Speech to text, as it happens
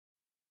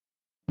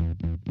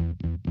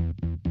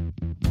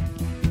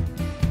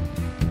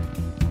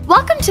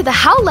Welcome to the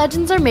How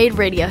Legends Are Made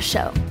radio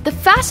show, the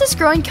fastest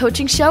growing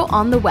coaching show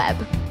on the web.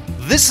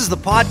 This is the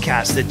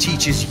podcast that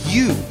teaches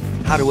you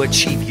how to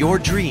achieve your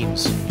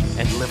dreams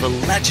and live a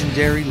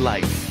legendary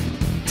life.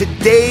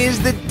 Today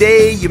is the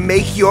day you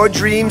make your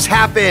dreams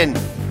happen.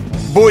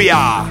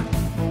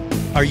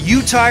 Booyah! Are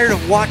you tired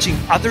of watching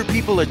other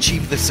people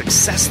achieve the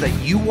success that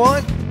you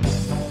want?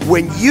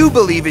 When you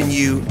believe in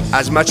you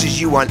as much as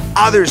you want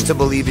others to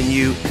believe in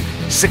you,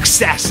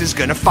 success is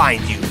gonna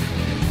find you.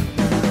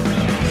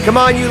 Come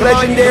on, you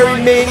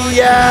legendary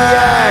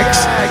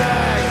maniacs!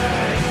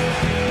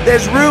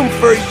 There's room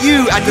for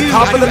you at the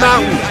top of the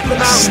mountain.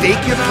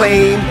 Stake your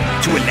claim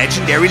to a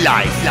legendary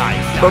life.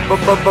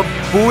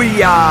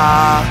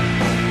 Booyah!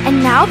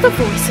 And now the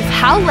voice of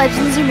How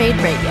Legends Are Made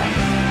radio,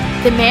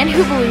 the man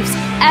who believes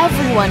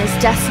everyone is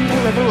destined to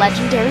live a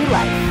legendary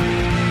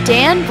life,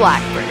 Dan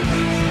Blackburn.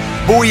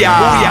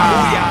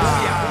 Booyah!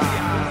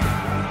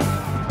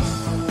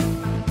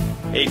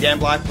 Hey, Dan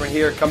Blackburn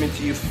here, coming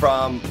to you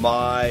from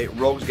my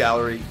Rogues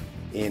Gallery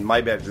in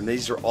my bedroom.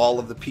 These are all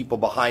of the people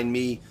behind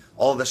me,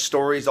 all of the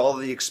stories, all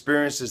of the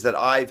experiences that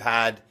I've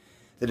had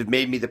that have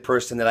made me the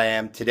person that I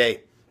am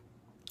today.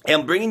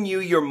 And I'm bringing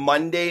you your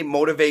Monday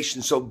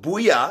motivation. So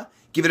booyah,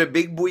 give it a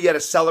big booyah to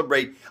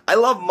celebrate. I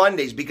love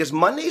Mondays because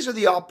Mondays are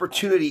the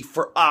opportunity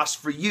for us,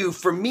 for you,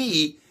 for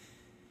me,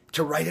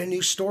 to write a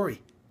new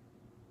story,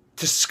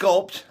 to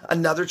sculpt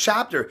another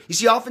chapter. You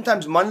see,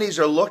 oftentimes Mondays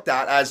are looked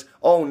at as,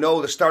 oh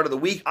no, the start of the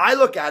week. I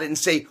look at it and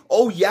say,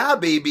 oh yeah,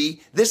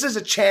 baby, this is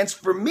a chance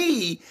for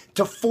me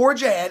to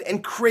forge ahead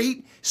and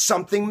create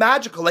something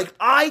magical. Like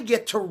I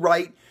get to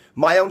write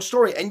my own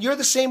story. And you're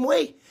the same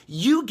way.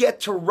 You get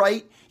to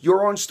write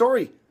your own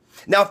story.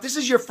 Now, if this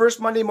is your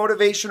first Monday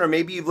motivation, or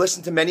maybe you've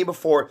listened to many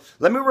before,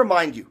 let me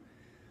remind you,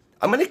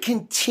 I'm going to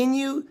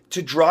continue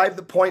to drive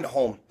the point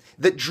home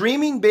that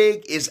dreaming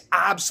big is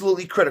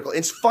absolutely critical.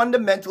 It's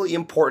fundamentally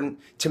important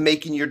to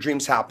making your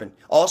dreams happen.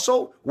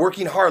 Also,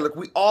 working hard. Look,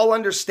 we all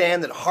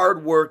understand that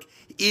hard work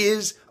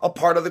is a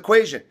part of the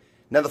equation.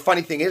 Now, the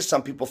funny thing is,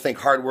 some people think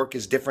hard work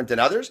is different than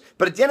others,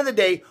 but at the end of the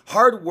day,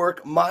 hard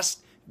work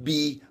must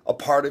be a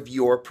part of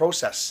your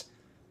process.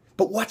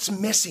 But what's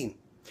missing?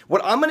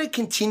 What I'm going to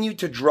continue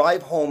to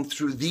drive home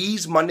through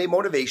these Monday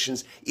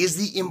motivations is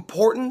the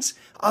importance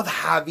of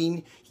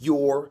having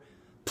your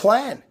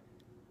plan.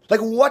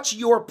 Like, what's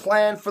your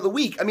plan for the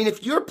week? I mean,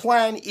 if your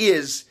plan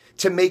is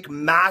to make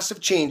massive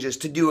changes,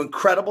 to do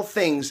incredible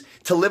things,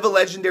 to live a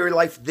legendary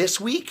life this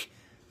week,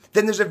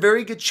 then there's a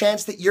very good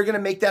chance that you're going to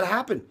make that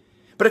happen.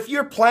 But if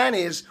your plan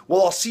is,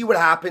 well, I'll see what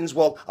happens.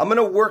 Well, I'm going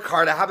to work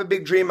hard. I have a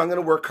big dream. I'm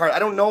going to work hard. I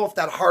don't know if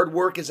that hard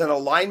work is in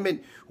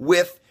alignment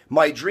with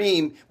my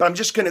dream, but I'm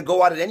just going to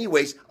go at it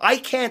anyways. I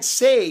can't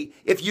say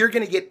if you're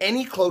going to get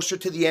any closer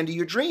to the end of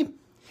your dream.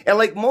 And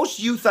like most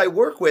youth I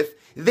work with,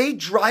 they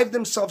drive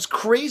themselves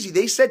crazy.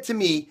 They said to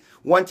me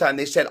one time,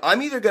 they said,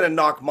 I'm either going to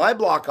knock my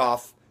block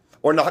off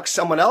or knock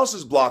someone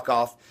else's block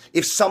off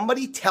if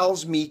somebody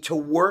tells me to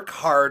work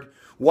hard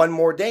one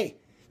more day.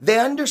 They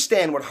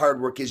understand what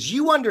hard work is.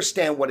 You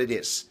understand what it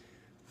is.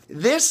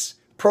 This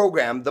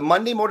program, the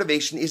Monday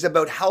Motivation, is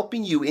about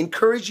helping you,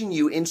 encouraging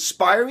you,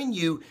 inspiring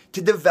you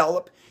to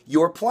develop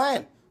your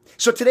plan.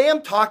 So today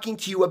I'm talking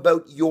to you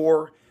about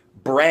your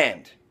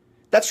brand.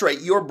 That's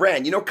right, your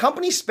brand. You know,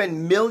 companies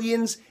spend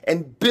millions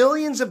and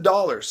billions of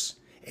dollars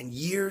and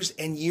years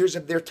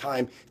of their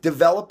time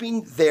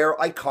developing their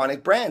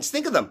iconic brands.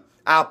 Think of them: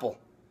 Apple,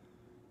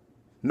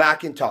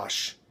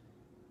 Macintosh,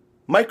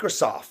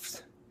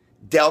 Microsoft,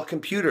 Dell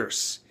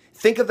Computers.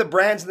 Think of the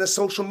brands in the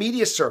social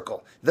media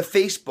circle, the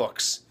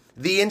Facebooks,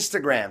 the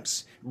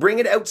Instagrams. Bring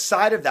it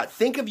outside of that.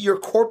 Think of your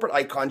corporate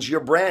icons, your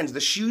brands,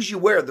 the shoes you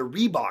wear, the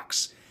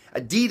Reeboks,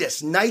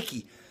 Adidas,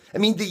 Nike. I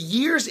mean, the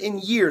years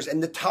and years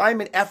and the time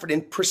and effort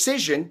and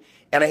precision,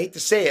 and I hate to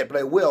say it, but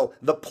I will,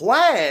 the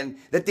plan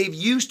that they've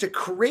used to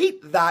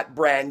create that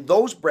brand,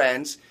 those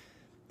brands,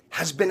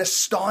 has been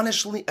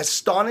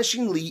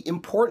astonishingly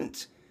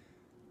important.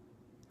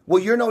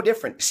 Well, you're no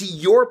different. See,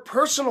 your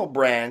personal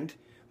brand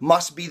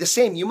must be the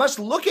same. You must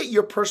look at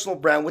your personal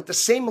brand with the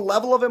same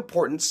level of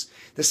importance,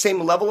 the same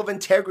level of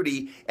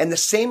integrity, and the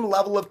same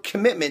level of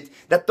commitment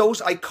that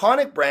those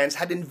iconic brands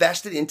had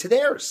invested into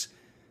theirs.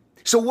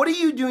 So what are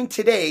you doing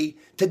today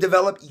to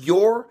develop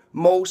your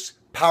most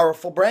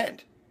powerful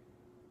brand?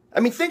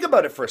 I mean, think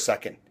about it for a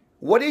second.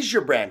 What is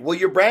your brand? Well,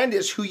 your brand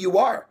is who you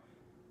are.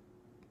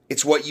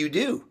 It's what you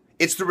do.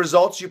 It's the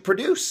results you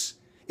produce.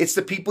 It's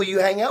the people you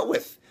hang out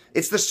with.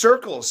 It's the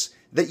circles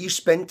that you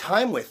spend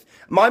time with.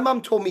 My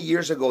mom told me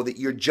years ago that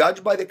you're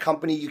judged by the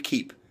company you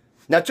keep.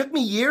 Now, it took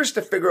me years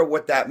to figure out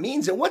what that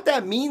means. And what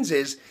that means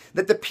is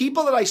that the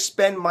people that I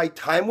spend my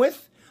time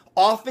with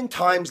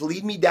oftentimes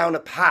lead me down a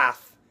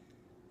path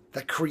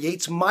that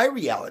creates my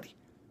reality.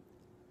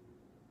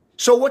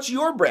 So what's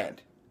your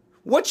brand?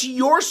 What's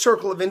your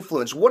circle of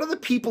influence? What are the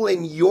people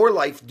in your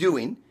life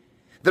doing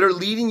that are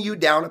leading you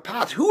down a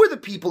path? Who are the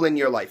people in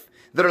your life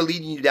that are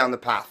leading you down the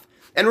path?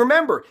 And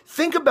remember,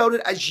 think about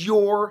it as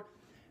your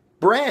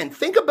brand.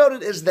 Think about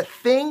it as the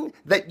thing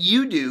that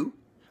you do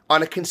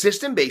on a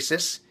consistent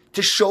basis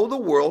to show the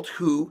world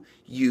who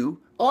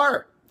you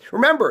are.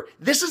 Remember,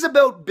 this is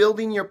about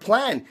building your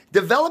plan.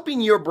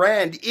 Developing your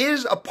brand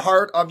is a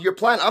part of your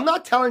plan. I'm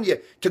not telling you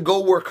to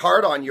go work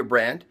hard on your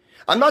brand.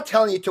 I'm not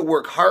telling you to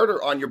work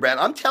harder on your brand.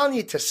 I'm telling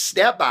you to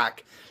step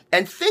back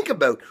and think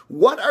about,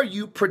 what are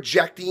you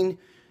projecting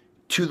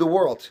to the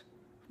world?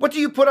 What do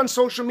you put on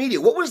social media?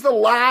 What was the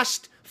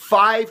last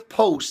 5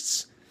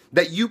 posts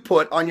that you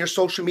put on your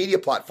social media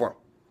platform?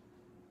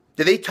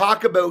 Did they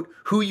talk about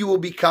who you will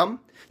become?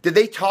 Did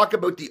they talk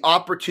about the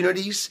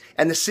opportunities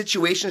and the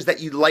situations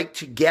that you'd like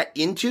to get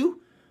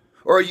into?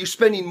 Or are you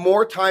spending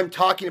more time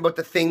talking about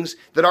the things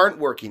that aren't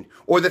working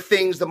or the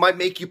things that might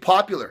make you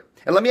popular?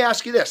 And let me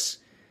ask you this.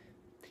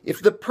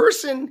 If the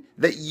person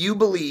that you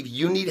believe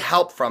you need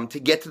help from to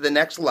get to the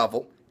next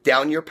level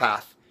down your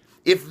path,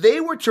 if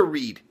they were to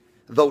read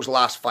those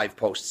last 5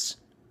 posts,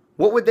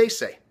 what would they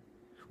say?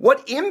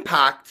 What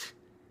impact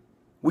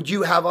would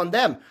you have on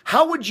them?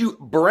 How would you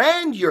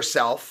brand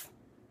yourself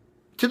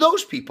to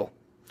those people?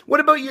 What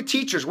about your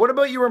teachers? What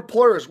about your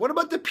employers? What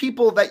about the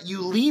people that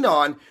you lean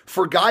on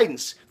for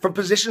guidance from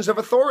positions of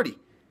authority?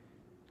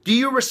 Do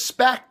you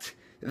respect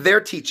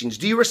their teachings?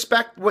 Do you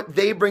respect what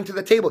they bring to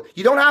the table?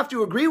 You don't have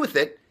to agree with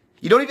it.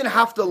 You don't even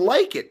have to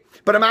like it.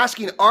 But I'm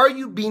asking, are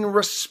you being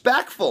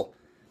respectful?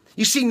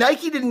 You see,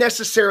 Nike didn't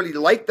necessarily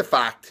like the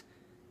fact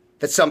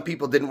that some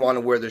people didn't want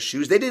to wear their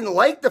shoes. They didn't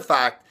like the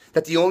fact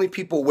that the only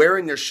people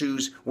wearing their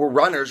shoes were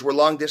runners, were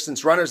long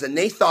distance runners, and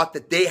they thought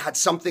that they had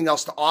something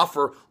else to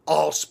offer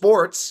all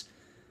sports.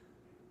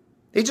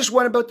 They just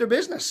went about their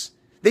business.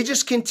 They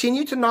just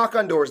continued to knock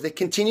on doors. They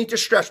continued to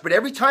stretch. But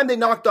every time they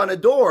knocked on a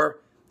door,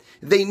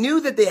 they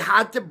knew that they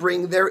had to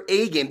bring their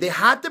A game. They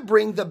had to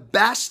bring the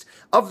best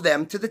of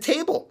them to the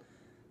table.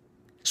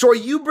 So are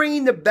you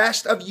bringing the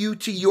best of you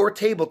to your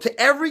table,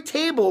 to every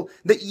table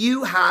that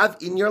you have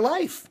in your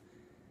life?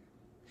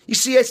 You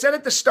see, I said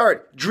at the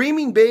start,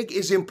 dreaming big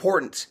is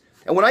important.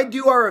 And when I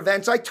do our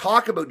events, I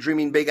talk about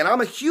dreaming big, and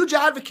I'm a huge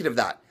advocate of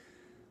that.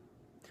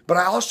 But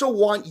I also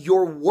want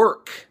your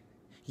work,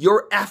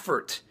 your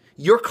effort,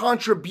 your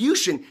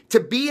contribution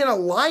to be in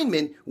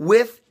alignment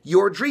with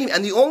your dream.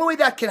 And the only way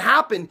that can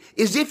happen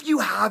is if you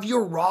have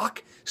your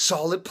rock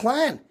solid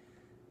plan.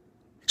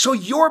 So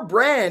your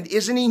brand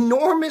is an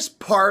enormous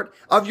part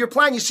of your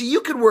plan. You see,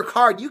 you could work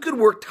hard. You could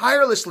work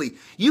tirelessly.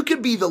 You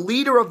could be the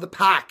leader of the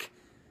pack.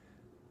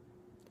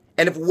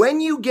 And if when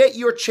you get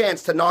your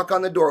chance to knock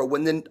on the door,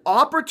 when the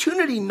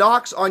opportunity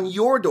knocks on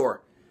your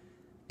door,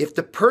 if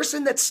the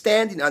person that's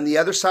standing on the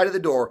other side of the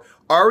door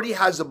already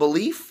has a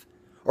belief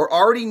or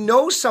already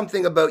knows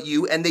something about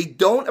you and they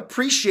don't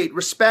appreciate,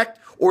 respect,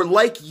 or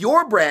like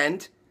your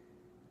brand,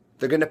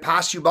 they're going to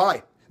pass you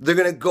by. They're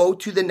going to go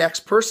to the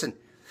next person.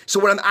 So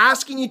what I'm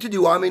asking you to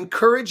do, I'm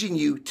encouraging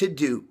you to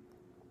do,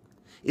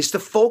 is to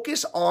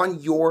focus on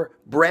your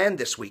brand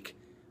this week.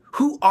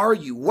 Who are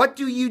you? What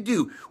do you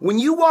do? When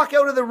you walk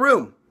out of the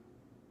room,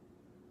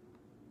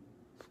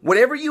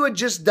 whatever you had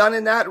just done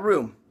in that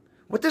room,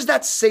 what does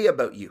that say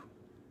about you?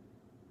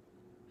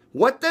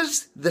 What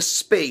does the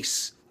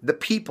space, the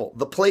people,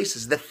 the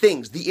places, the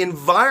things, the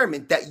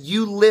environment that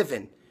you live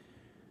in,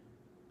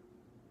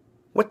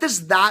 what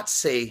does that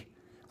say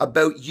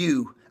about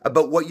you,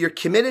 about what you're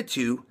committed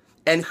to,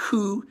 and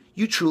who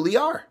you truly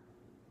are?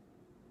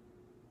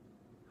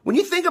 When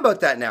you think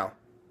about that now,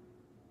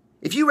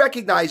 if you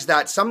recognize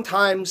that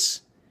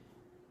sometimes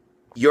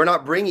you're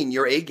not bringing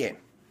your A game,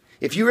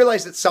 if you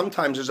realize that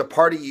sometimes there's a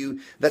part of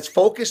you that's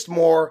focused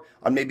more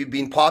on maybe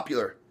being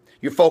popular,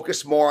 you're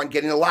focused more on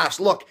getting the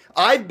laughs. Look,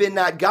 I've been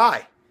that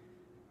guy.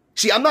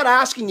 See, I'm not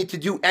asking you to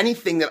do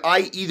anything that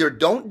I either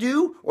don't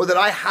do or that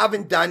I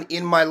haven't done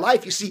in my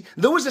life. You see,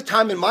 there was a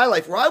time in my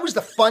life where I was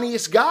the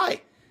funniest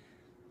guy.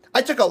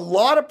 I took a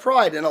lot of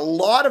pride and a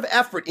lot of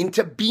effort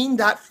into being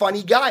that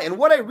funny guy. And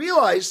what I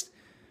realized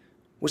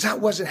was that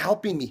wasn't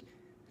helping me.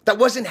 That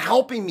wasn't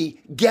helping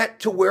me get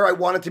to where I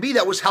wanted to be.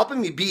 That was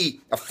helping me be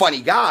a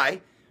funny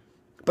guy.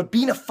 But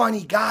being a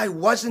funny guy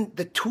wasn't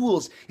the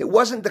tools. It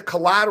wasn't the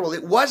collateral.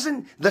 It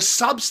wasn't the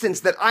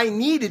substance that I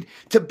needed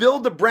to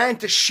build a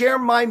brand, to share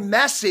my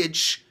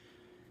message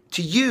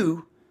to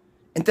you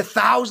and to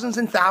thousands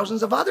and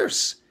thousands of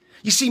others.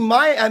 You see,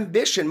 my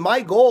ambition,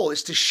 my goal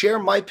is to share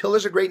my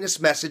Pillars of Greatness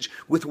message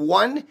with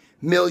 1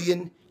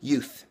 million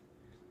youth.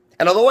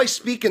 And although I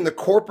speak in the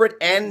corporate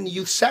and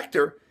youth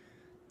sector,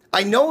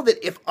 I know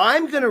that if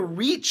I'm going to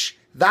reach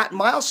that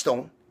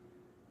milestone,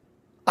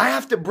 I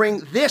have to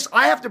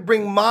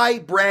bring my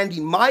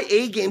branding, my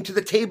A game to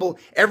the table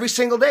every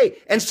single day.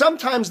 And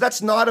sometimes that's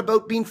not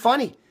about being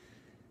funny.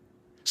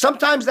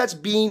 Sometimes that's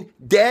being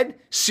dead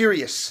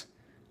serious.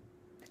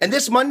 And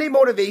this Monday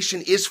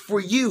Motivation is for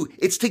you.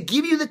 It's to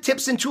give you the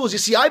tips and tools. You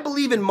see, I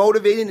believe in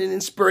motivating and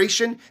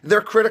inspiration.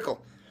 They're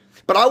critical.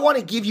 But I want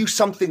to give you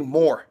something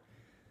more.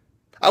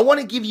 I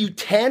want to give you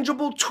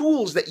tangible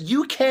tools that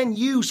you can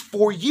use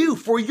for you,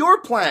 for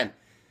your plan,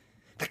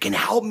 that can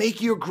help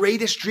make your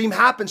greatest dream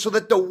happen so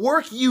that the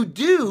work you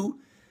do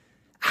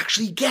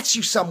actually gets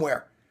you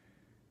somewhere.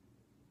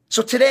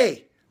 So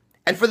today,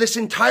 And for this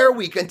entire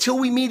week, until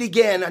we meet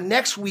again on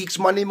next week's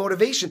Monday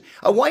Motivation,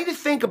 I want you to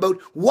think about,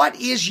 what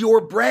is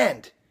your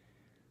brand?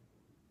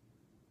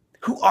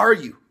 Who are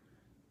you?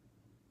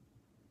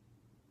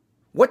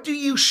 What do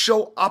you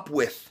show up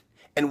with?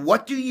 And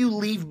what do you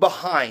leave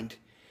behind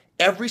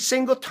every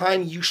single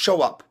time you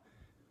show up?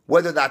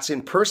 Whether that's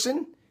in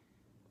person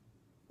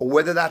or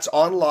whether that's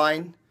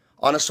online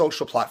on a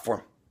social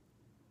platform.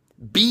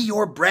 Be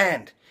your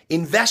brand.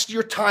 Invest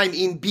your time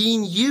in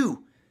being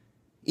you.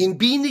 In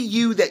being the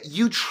you that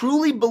you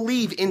truly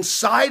believe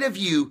inside of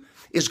you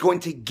is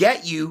going to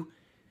get you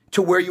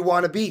to where you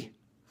want to be.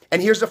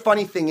 And here's the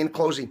funny thing in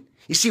closing.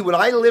 You see, when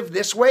I live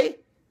this way,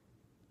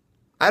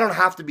 I don't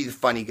have to be the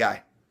funny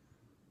guy.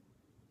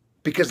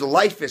 Because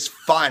life is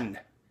fun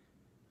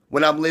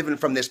when I'm living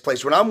from this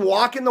place. When I'm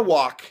walking the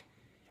walk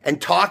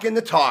and talking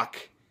the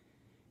talk,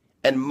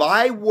 and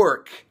my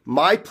work,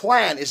 my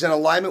plan is in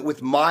alignment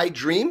with my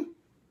dream,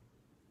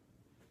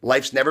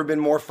 life's never been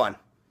more fun.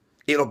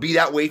 It'll be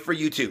that way for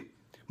you too.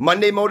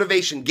 Monday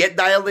Motivation, get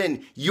dialed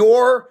in.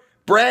 Your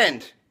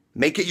brand,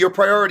 make it your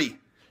priority.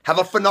 Have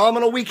a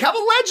phenomenal week. Have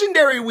a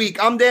legendary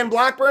week. I'm Dan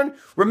Blackburn.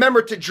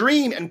 Remember to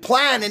dream and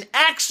plan and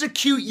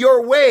execute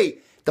your way.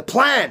 The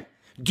plan.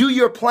 Do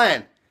your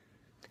plan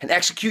and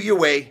execute your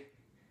way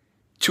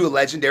to a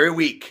legendary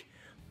week.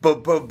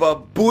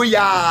 Booyah!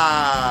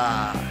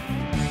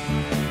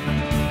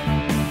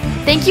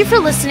 Thank you for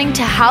listening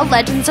to How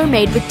Legends Are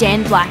Made with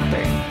Dan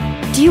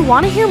Blackburn. Do you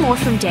want to hear more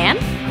from Dan?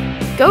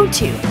 Go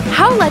to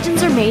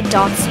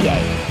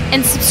howlegendsaremade.ca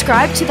and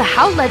subscribe to the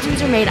How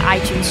Legends Are Made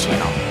iTunes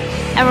channel.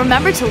 And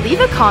remember to leave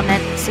a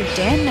comment so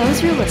Dan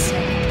knows you're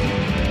listening.